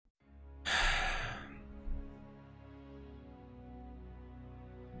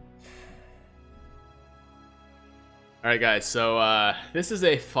Alright guys, so this is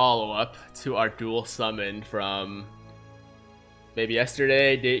a follow-up to our dual summon from maybe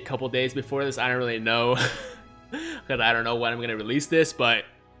yesterday, a couple days before this. I don't really know because I don't know when I'm going to release this, but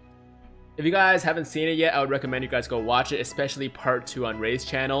if you guys haven't seen it yet, I would recommend you guys go watch it, especially part 2 on Ray's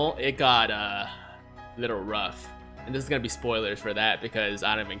channel. It got a little rough, and this is going to be spoilers for that because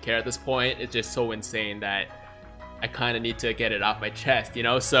I don't even care at this point. It's just so insane that I kind of need to get it off my chest, you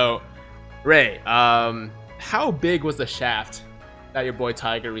know? So, Ray, how big was the shaft that your boy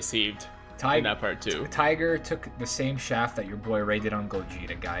Tiger received in that part 2? Tiger took the same shaft that your boy Ray did on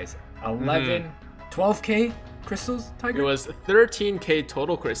Gogeta, guys. 12k crystals, Tiger? It was 13k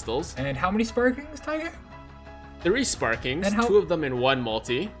total crystals. And how many sparkings, Tiger? 3 sparkings, 2 of them in 1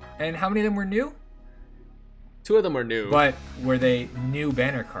 multi. And how many of them were new? 2 of them were new. But were they new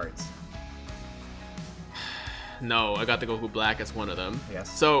banner cards? No, I got the Goku Black as one of them.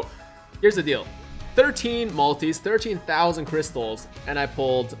 Yes. So, here's the deal. 13 multis, 13,000 crystals, and I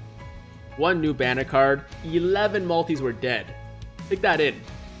pulled 1 new banner card. 11 multis were dead. Take that in.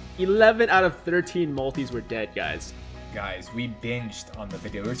 11 out of 13 multis were dead, guys. Guys, we binged on the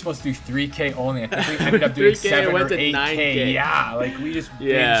video. We were supposed to do 3k only. I think we ended up doing 7 or 8k. 9K. Yeah, like we just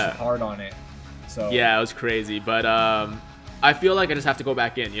binged hard on it. So yeah, it was crazy. But I feel like I just have to go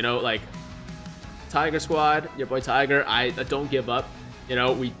back in, you know, like Tiger Squad, your boy Tiger, I don't give up. You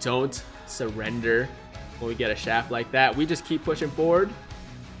know, we don't surrender when we get a shaft like that. We just keep pushing forward,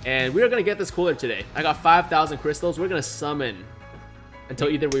 and we're gonna get this cooler today. I got 5,000 crystals. We're gonna summon until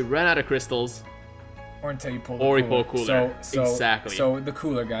either we run out of crystals or until you pull the or we pull cooler. So exactly. So the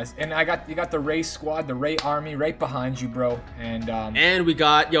cooler, guys. And you got the Ray squad, the Ray army right behind you, bro. And we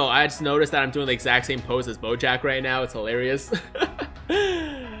got, yo, I just noticed that I'm doing the exact same pose as Bojack right now. It's hilarious.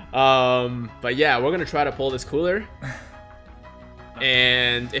 But yeah, we're gonna try to pull this cooler.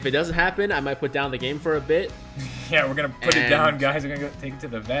 And if it doesn't happen, I might put down the game for a bit. Yeah, we're gonna put it down, guys. We're gonna go take it to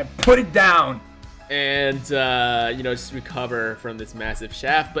the vet. Put it down. And you know, just recover from this massive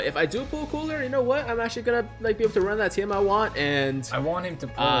shaft. But if I do pull cooler, you know what? I'm actually gonna like be able to run that team I want, and I want him to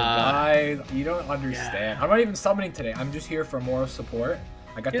pull guys. You don't understand. Yeah. I'm not even summoning today. I'm just here for moral support.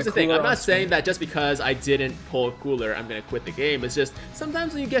 I got Here's the thing. I'm not saying that just because I didn't pull cooler, I'm gonna quit the game. It's just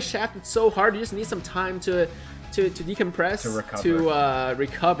sometimes when you get shafted so hard, you just need some time to decompress, to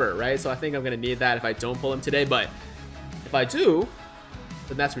recover, right? So I think I'm gonna need that if I don't pull him today. But if I do,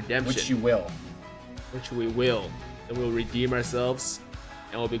 then that's redemption. Which you will. Which we will. Then we'll redeem ourselves,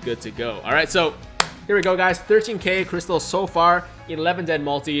 and we'll be good to go. All right, so here we go, guys. 13k crystals so far, 11 dead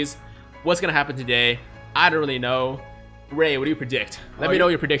multis. What's gonna happen today? I don't really know. Ray, what do you predict? Let me know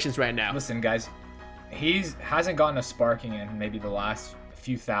your predictions right now. Listen, guys, hasn't gotten a sparking in maybe the last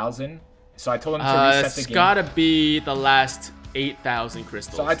few thousand. So I told him to reset the game. It's gotta be the last 8,000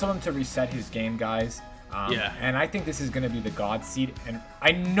 crystals. So I told him to reset his game, guys. Yeah. And I think this is going to be the God Seed. And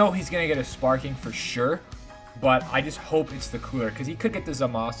I know he's going to get a sparking for sure. But I just hope it's the cooler. Because he could get the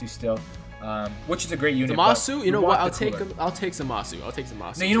Zamasu still. Which is a great unit. Zamasu? You know what? I'll take Zamasu. I'll take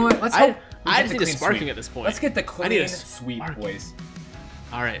Zamasu. No, you know what? Let's hope. I just need a sparking at this point. Let's get the clean sweep, boys.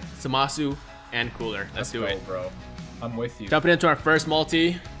 Alright. Zamasu and cooler. Let's do it, bro. I'm with you. Jumping into our first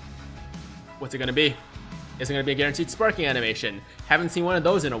multi. What's it going to be? Is it going to be a guaranteed sparking animation? Haven't seen one of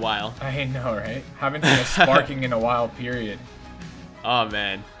those in a while. I know, right? Haven't seen a sparking in a while, period. Oh,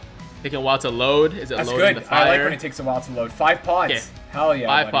 man. Taking a while to load. Is it That's loading good. the fire? I like when it takes a while to load. 5 pods. Okay. Hell yeah,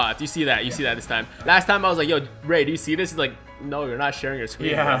 5 pods. You see that. You see that this time. Last time I was like, yo, Ray, do you see this? He's like, no, you're not sharing your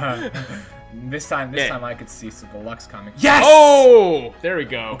screen. Yeah. This time I could see some deluxe coming. Yes! Oh! There we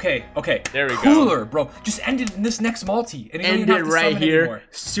go. Okay. There we go. Cooler, bro. Just end it in this next multi. And end it right here. Anymore.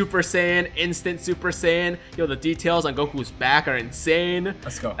 Super Saiyan, instant Super Saiyan. Yo, the details on Goku's back are insane.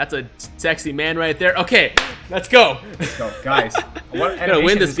 Let's go. That's a sexy man right there. Okay, let's go. Let's go, guys. What gonna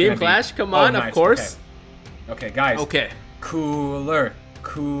win this game clash? Come on, nice. Of course. Okay, guys. Okay. Cooler.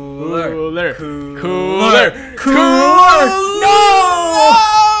 No!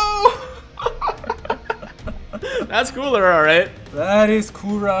 That's cooler, all right. That is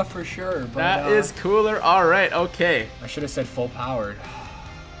cooler for sure. But, that is cooler, all right. Okay. I should have said full powered.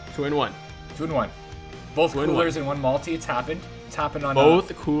 2 in 1. 2 in 1. Both coolers in one multi. It's happened. It's happened on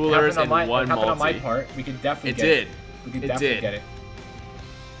both coolers in one multi. Happened on my part. We could definitely get it. We could definitely get it.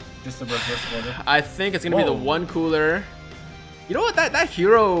 Just the reverse order. I think it's gonna be the 1 cooler. You know what? That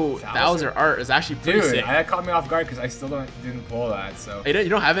hero Bowser art is actually pretty sick. That caught me off guard because I still didn't pull that. So you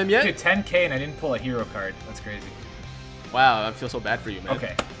don't have him yet? Dude, 10k and I didn't pull a hero card. That's crazy. Wow, I feel so bad for you, man.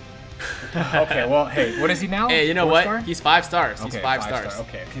 Okay. Okay, well, hey, what is he now? Hey, you know 4 what? star? He's 5 stars. He's Okay, 5 5 stars.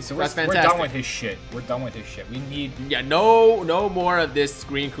 Okay, so That's we're fantastic. done with his shit. We're done with his shit. We need... Yeah, no more of this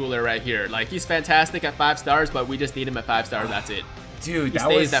screen cooler right here. Like, he's fantastic at 5 stars, but we just need him at 5 stars. That's it. Dude, he that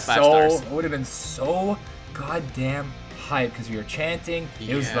stays was at 5 so... stars. It would have been so goddamn hype because we were chanting.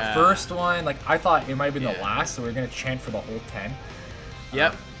 It was the Yeah. first one. Like, I thought it might have been the last, so we were going to chant for the whole 10.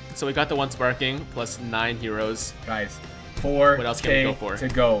 Yep. So we got the 1 sparking plus 9 heroes. Guys, 4K What else can we go for? to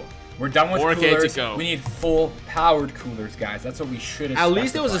go. We're done with 4K coolers. to go. We need full powered coolers, guys. That's what we should have. At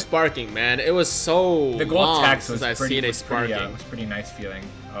least it was a sparking, man. It was so the gold long text since was I've pretty, seen a was pretty, sparking. it was pretty nice feeling.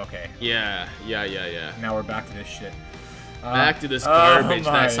 Okay. Yeah. Now we're back to this shit. Back to this garbage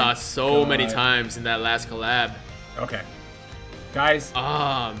that I saw my so many God. times in that last collab. Okay. Guys,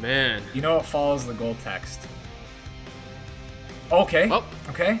 Ah, man. you know what follows the gold text? Okay. Oh,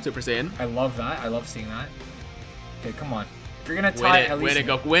 okay. Super Saiyan. I love that. I love seeing that. Okay, come on. If you're gonna Win tie, it, at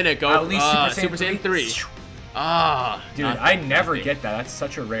least win it, go. At least Super Saiyan 3. Ah. Dude, I never get that. That's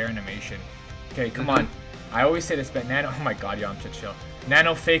such a rare animation. Okay, come on. I always say this, but Nano. Oh my God, Yamcha, chill.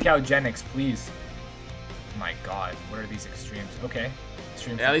 Nano fake out Genix, please. Oh my God, what are these extremes? Okay.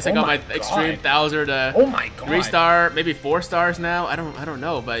 Extreme. Yeah, at least I got my Extreme Thouser to Oh my God. 3 star, maybe 4 stars now. I don't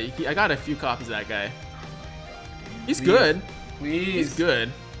know, but I got a few copies of that guy. He's good. Please. He's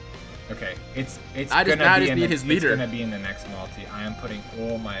good. Okay, it's I just gonna be need his leader. It's gonna be in the next multi. I am putting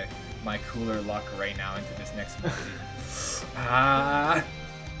all my cooler luck right now into this next multi.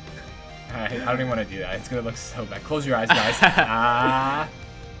 I don't even want to do that. It's gonna look so bad. Close your eyes, guys.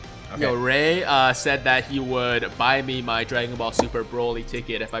 Okay. Yo, Ray said that he would buy me my Dragon Ball Super Broly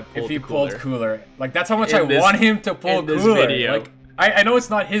ticket if I pulled if he the cooler. pulled cooler, like that's how much I want him to pull this cooler. video. Like I know it's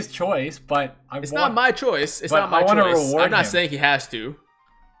not his choice, but It's not my choice. It's but not my I wanna choice. reward I'm not him. saying he has to.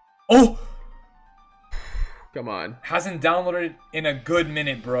 Oh, Come on. hasn't downloaded in a good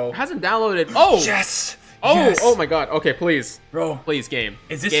minute, bro. Hasn't downloaded. Oh. Yes. Oh. Yes. Oh my God. Okay, please. Bro. Please, game.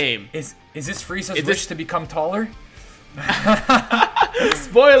 Is this game? Is this Frieza's Is wish this- to become taller?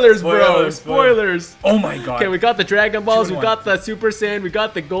 Spoilers, bro. Spoilers. Spoilers. Oh my God. Okay, we got the Dragon Balls, we 2-in-1. got the Super Saiyan, we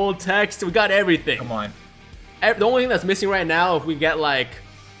got the gold text, we got everything. Come on. The only thing that's missing right now, if we get like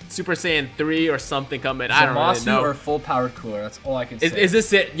Super Saiyan 3 or something coming, I don't really Zamasu know. or full powered cooler. That's all I can say. Is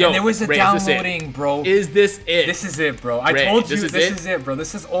this it? Yo, and there was a Ray, downloading, bro. Is this it? This is it, bro. I Ray, told you this this is it, bro.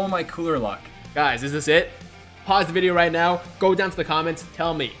 This is all my cooler luck. Guys, is this it? Pause the video right now. Go down to the comments.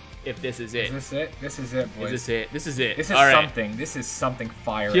 Tell me if this is it. Is this it? This is it, boys. Is this it? This is it. This is All right. something. This is something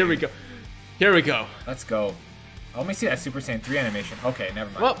fire. Here we go. Here we go. Let's go. Let me see that Super Saiyan 3 animation. Okay, never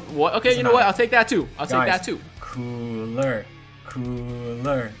mind. Well, what? Okay, Doesn't you know what? matter. I'll take that too. I'll take Guys, that too. Cooler.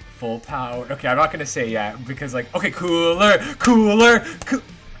 Full power. Okay, I'm not gonna say yeah because like okay, cooler.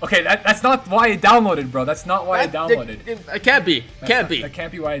 Okay, that's not why I downloaded, bro. That's not why I downloaded. It can't be. Can't be. That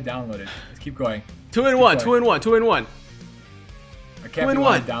can't be why I downloaded. Let's keep going. 2-in-1. 2-in-1. 2-in-1. That can't be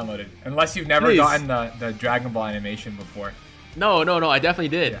why I downloaded. Unless you've never Please. gotten the Dragon Ball animation before. No, I definitely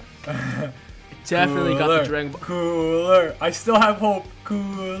did. Definitely got the Dragon Ball. Cooler. I still have hope.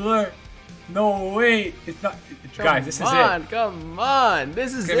 Cooler. No, wait. It's not. Guys, this is it. Come on.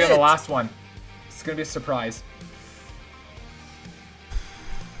 This is It's gonna it. be the last one. It's gonna be a surprise.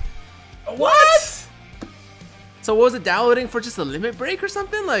 What? So what was it, downloading for just a limit break or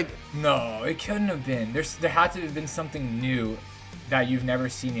something? Like, No, it couldn't have been. There had to have been something new that you've never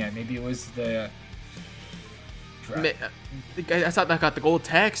seen yet. Maybe it was the. I thought that got the gold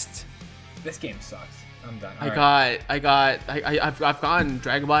text. This game sucks. I'm done. I've gotten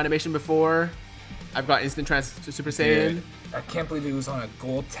Dragon Ball animation before. I've got instant trans to Super Saiyan. Dude, I can't believe it was on a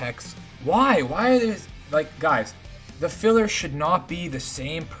gold text. Why? Why are there like guys? The filler should not be the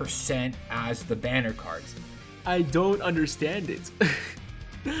same percent as the banner cards. I don't understand it.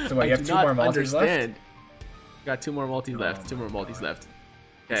 So what, you have 2 more multis left? Got 2 more multis left. 2 more multis left.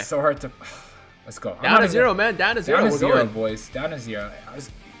 Okay. It's so hard to. Let's go. Down to 0, man. Down to 0. Down to We're 0, going. boys. Down to 0.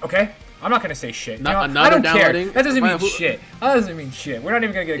 Okay. I'm not gonna say shit. Not You know, another I don't care. downloading? That doesn't mean Who- shit. That doesn't mean shit. We're not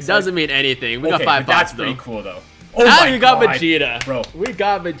even gonna get It excited. doesn't mean anything. We Okay, got 5 but that's bots though. pretty cool though. Oh Now my we got God, Vegeta, bro. We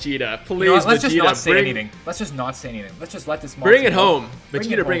got Vegeta. Please, You know what? Let's Vegeta, just not say anything. Let's just not say anything. Let's just let this. Bring it go. home,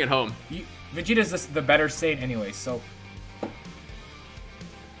 Vegeta. Bring it home. Vegeta's the better Saiyan anyway, so.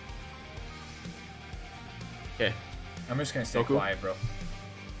 Okay. I'm just gonna stay Goku? quiet, bro.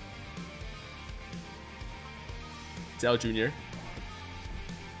 Cell Jr.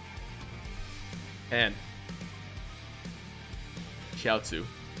 And Shiaotsu.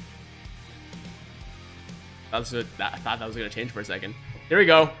 I thought that was gonna change for a second. Here we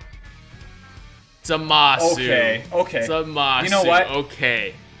go. Zamasu. Okay. Zamasu. You know what?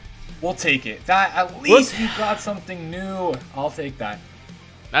 Okay. We'll take it. That at least we got something new. I'll take that.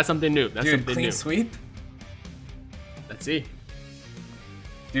 That's something new. That's Dude, something clean new. sweep? Let's see.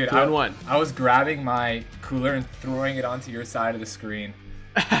 Dude, 2-1. I was grabbing my cooler and throwing it onto your side of the screen.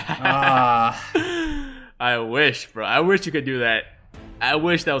 Ah. I wish, bro. I wish you could do that. I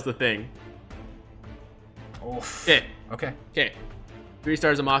wish that was the thing. Oof. Okay. Okay. Okay. 3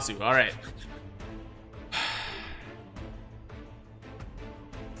 stars Amasu. All right.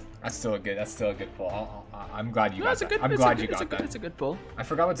 That's still a good pull. I'm glad you got that. I'm glad you got that. It's a good pull. I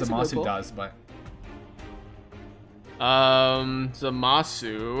forgot what Zamasu does, but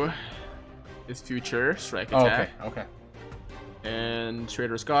Zamasu is future strike attack. Oh, okay. And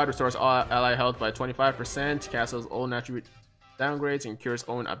Trader's God restores all ally health by 25%, castles own attribute downgrades, and cures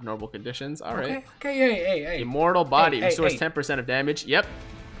own abnormal conditions. All right. Okay. Hey. Immortal body restores 10% of damage. Yep.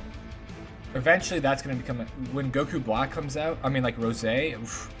 Eventually, that's gonna become when Goku Black comes out. I mean, like Rose.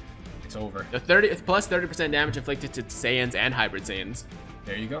 Oof, it's over. The 30% damage inflicted to Saiyans and Hybrid Saiyans.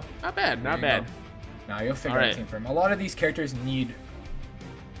 There you go. Not bad. Not bad. Now you'll figure out a team for him. A lot of these characters need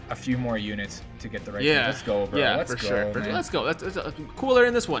a few more units to get the right team. Let's go, bro. Yeah, let's for go, sure. man. Let's go. That's cooler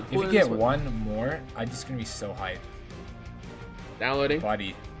in this one. If you get one more, I'm just gonna be so hyped. Downloading.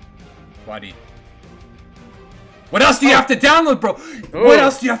 Buddy. What else do you have to download, bro? What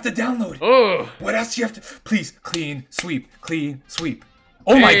else do you have to download? What else do you have to? Please, clean sweep.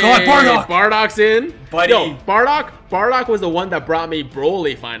 Oh my God, Bardock! Bardock's in, buddy. Yo, Bardock was the one that brought me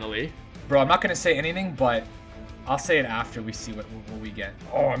Broly finally. Bro, I'm not gonna say anything, but I'll say it after we see what we get.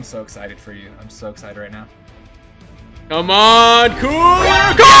 Oh, I'm so excited for you. I'm so excited right now. Come on,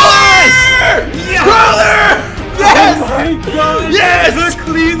 Cooler! Yes! Cooler! Yes! Oh my God! Yes! The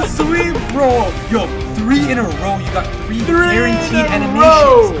clean sweep, bro! Yo, 3 in a row. You got 3 guaranteed animations.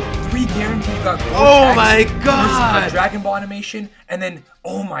 Row. 3 guaranteed. You got oh my God! A Dragon Ball animation, and then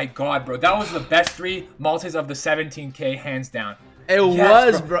oh my God, bro! That was the best 3 multis of the 17K, hands down. It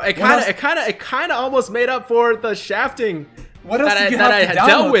was, bro. It kind of almost made up for the shafting that I had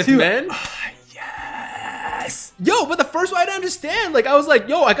dealt with, man. Yes. Yo, but the first one I didn't understand. Like I was like,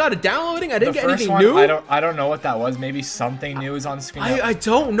 yo, I got it downloading. I didn't get anything new. I don't know what that was. Maybe something new is on screen. I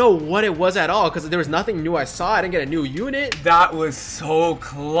don't know what it was at all because there was nothing new I saw. I didn't get a new unit. That was so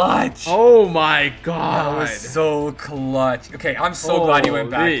clutch. Oh my God. That was so clutch. Okay, I'm so glad you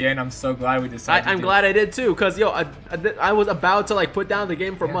went back in. I'm so glad we decided. I'm glad I did too, cause yo, I was about to like put down the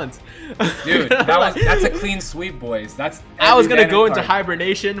game for months. Dude, that's a clean sweep, boys. I was gonna go into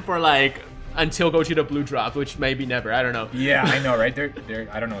hibernation for like. Until Gogeta Blue drops, which maybe never. I don't know. Yeah, I know, right? They're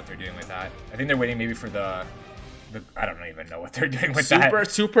I don't know what they're doing with that. I think they're waiting maybe for the I don't even know what they're doing with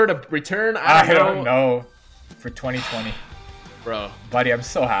that. Super to return. I don't know. For 2020. Bro. Buddy, I'm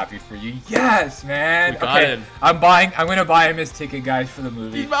so happy for you. Yes, man. We got him. I'm gonna buy him his ticket, guys, for the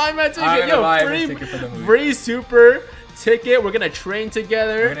movie. He's buying my ticket. I'm gonna buy him his ticket for the movie. Free super ticket. We're gonna train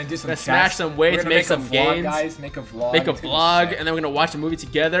together. We're gonna do some smash some weights, make some gains. Guys, make a vlog. And then we're gonna watch a movie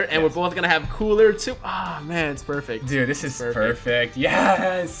together, and we're both gonna have cooler too. Ah, man, it's perfect. Dude, this is perfect.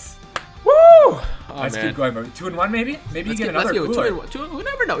 Yes. Woo! Oh, let's keep going, bro. 2-1, maybe. Maybe you get another cooler. 2-1. We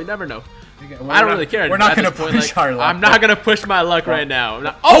never know. We never know. I don't really care. We're not gonna push our luck. I'm not gonna push my luck right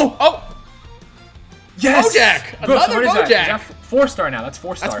now. Oh! Yes! Bojack! Another Bojack! Is that 4-star now? That's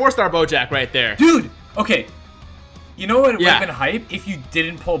 4-star. That's 4-star Bojack right there. Dude, okay. You know what would have been hype if you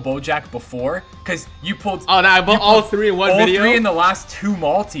didn't pull Bojack before? Because you pulled... Oh, no, I pulled all 3 in one video? All 3 in the last 2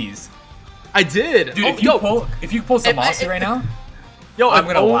 multis. I did. Dude, if you pull Zamasu right now, I'm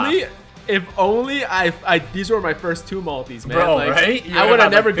gonna laugh. If only these were my first 2 multis, man. Bro, like, right? I would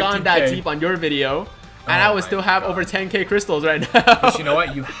have never gone that deep on your video. And I would still have over 10k crystals right now. But you know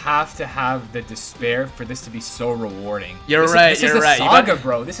what? You have to have the despair for this to be so rewarding. This is a saga,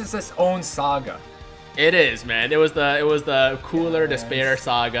 bro. This is its own saga. It is, man. It was the cooler despair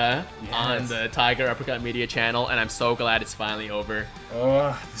saga on the Tiger Uppercut Media channel, and I'm so glad it's finally over.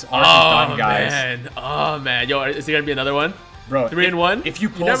 Oh, this arc is done, guys. Man. Oh man, yo, is there gonna be another one? Bro, 3-in-1. If you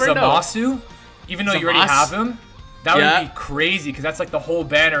pull Zamasu, even though you already have him, that would be crazy because that's like the whole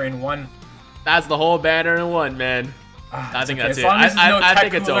banner in one. That's the whole banner in one, man. I think that's it. I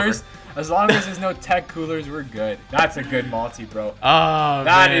think it's over. As long as there's no tech coolers, we're good. That's a good multi, bro. Oh,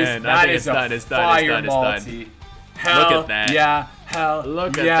 man. That is a fire multi. Hell, look at that. Yeah, hell,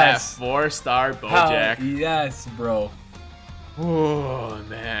 look at that 4-star Bojack. Hell, yes, bro. Oh,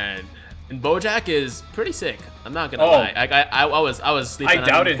 man. And Bojack is pretty sick. I'm not gonna lie. I was sleeping on him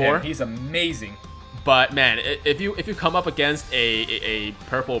before. I doubted him. He's amazing. But man, if you come up against a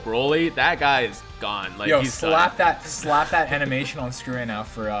purple Broly, that guy is gone. Like, yo, he's slap that animation on screen right now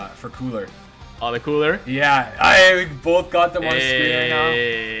for Cooler. Oh, the cooler. Yeah, we both got them on the screen right now.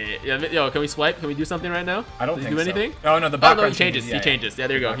 Yeah, yo, can we swipe? Can we do something right now? I don't Does think he do anything? So. Oh no, the background he changes. Yeah, he changes. Yeah,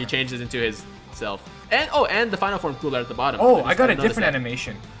 there you go. He changes into his self. And the final form cooler at the bottom. Oh, I got a different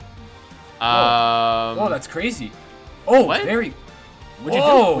animation. Oh, that's crazy. Oh, what? Very.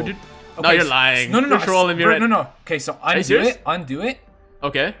 What'd you do? Okay, no, you're lying. No. You're trolling me right now. No. Okay, so undo it.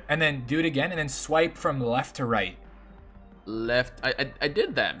 Okay. And then do it again, and then swipe from left to right. Left. I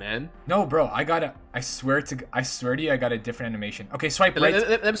did that, man. No, bro. I swear to you, I got a different animation. Okay, swipe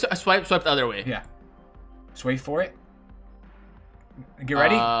right. Swipe the other way. Yeah. Just wait for it. Get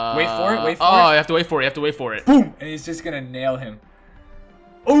ready. Wait for it. Oh, you have to wait for it. Boom! And he's just gonna nail him.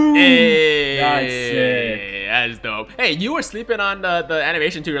 Ooh, hey, that's sick. That is dope. Hey, you were sleeping on the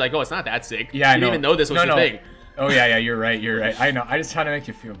animation too. You're like, oh, it's not that sick. Yeah, you didn't even know this was your thing. Oh yeah, you're right. I know. I just trying to make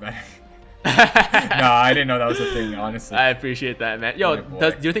you feel better. No, I didn't know that was a thing, honestly. I appreciate that, man. Yo,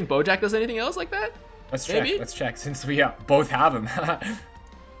 do you think Bojack does anything else like that? Let's check. Since we both have him.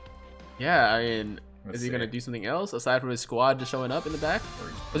 Yeah, I mean, is he gonna do something else aside from his squad just showing up in the back?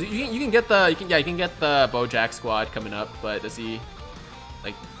 You can get the Bojack squad coming up, but does he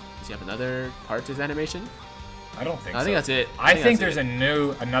have another part to his animation? I don't think so. I think that's it. I think there's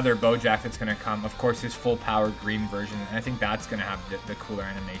another Bojack that's gonna come. Of course, his full power green version, and I think that's gonna have the cooler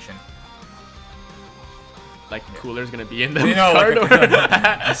animation. Like cooler's gonna be in the card,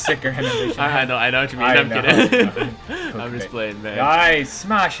 a sicker animation. I know what you mean. I'm kidding. I'm just playing, man. Guys,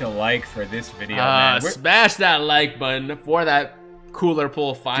 smash a like for this video, man. Smash that like button for that cooler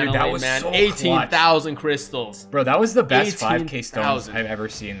pull finally. Dude, that was man. So 18,000 crystals. Bro, that was the best 5K stones I've ever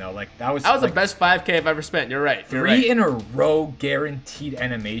seen, though. Like that was the best 5K I've ever spent. You're right. Three in a row guaranteed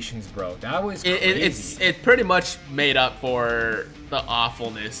animations, bro. That was crazy. It pretty much made up for the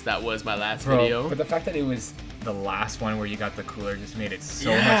awfulness that was my last video. But the fact that it was the last one where you got the cooler just made it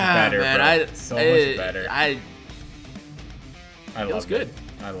so much better, man, bro. Much better. It was good.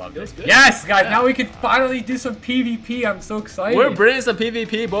 I loved it. Yes, guys, now we can finally do some PvP. I'm so excited. We're bringing some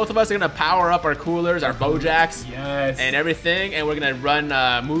PvP. Both of us are going to power up our coolers, our Bojacks, and everything. And we're going to run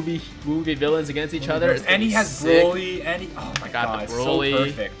movie villains against each other. And he has Broly. And oh my god, the Broly. So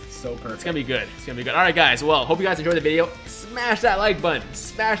perfect. So perfect. It's going to be good. It's going to be good. All right, guys. Well, hope you guys enjoyed the video. Smash that like button.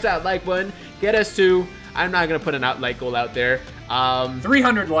 Smash that like button. Get us to, I'm not going to put an like goal out there.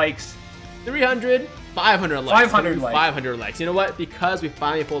 300 likes. 300. 500 likes. 500 likes. You know what? Because we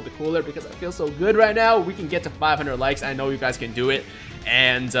finally pulled the cooler, because I feel so good right now, we can get to 500 likes. I know you guys can do it.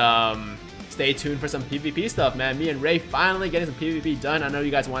 And stay tuned for some PvP stuff, man. Me and Ray finally getting some PvP done. I know you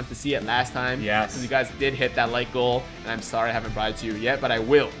guys wanted to see it last time. Yes. Because you guys did hit that like goal. And I'm sorry I haven't brought it to you yet, but I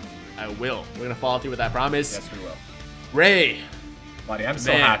will. We're going to follow through with that promise. Yes, we will. Ray. Buddy, I'm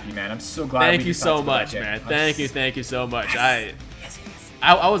so happy, man. I'm so glad. Thank you so much, man. Thank you so much.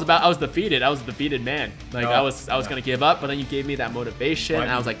 I was defeated. I was a defeated man. Like I was gonna give up, but then you gave me that motivation,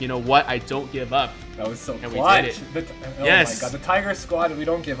 and I was like, you know what? I don't give up. That was so and clutch. We did it. Yes. Oh my god, the Tiger Squad. We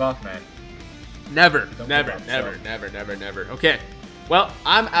don't give up, man. Never. Okay. Well,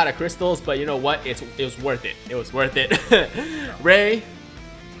 I'm out of crystals, but you know what? It was worth it. It was worth it. Ray.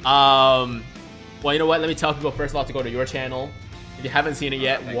 Well, you know what? Let me tell people first of all to go to your channel. If you haven't seen it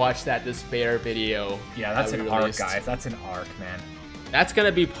yet, watch that despair video. Yeah, that's an arc, guys. That's an arc, man. That's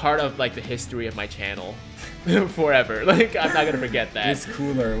gonna be part of like the history of my channel forever. Like I'm not gonna forget that. This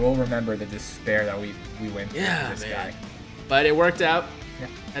cooler, we'll remember the despair that we went through with this guy. But it worked out. Yeah.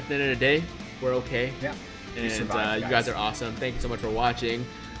 At the end of the day, we're okay. Yeah. And you guys are awesome. Thank you so much for watching.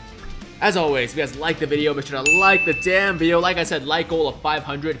 As always, if you guys like the video, make sure to like the damn video. Like I said, like goal of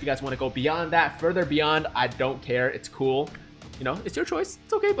 500. If you guys want to go beyond that, further beyond, I don't care. It's cool. You know, it's your choice.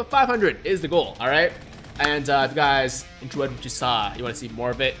 It's okay, but 500 is the goal. All right. And if you guys enjoyed what you saw, you want to see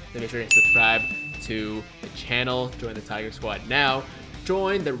more of it, then make sure to subscribe to the channel, join the Tiger Squad now,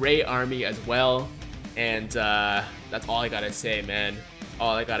 join the Ray Army as well, and that's all I gotta say, man.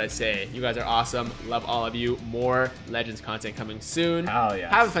 All I gotta say. You guys are awesome. Love all of you. More Legends content coming soon. Hell yeah.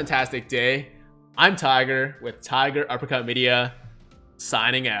 Have a fantastic day. I'm Tiger with Tiger Uppercut Media,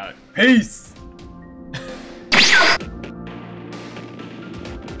 signing out. Peace.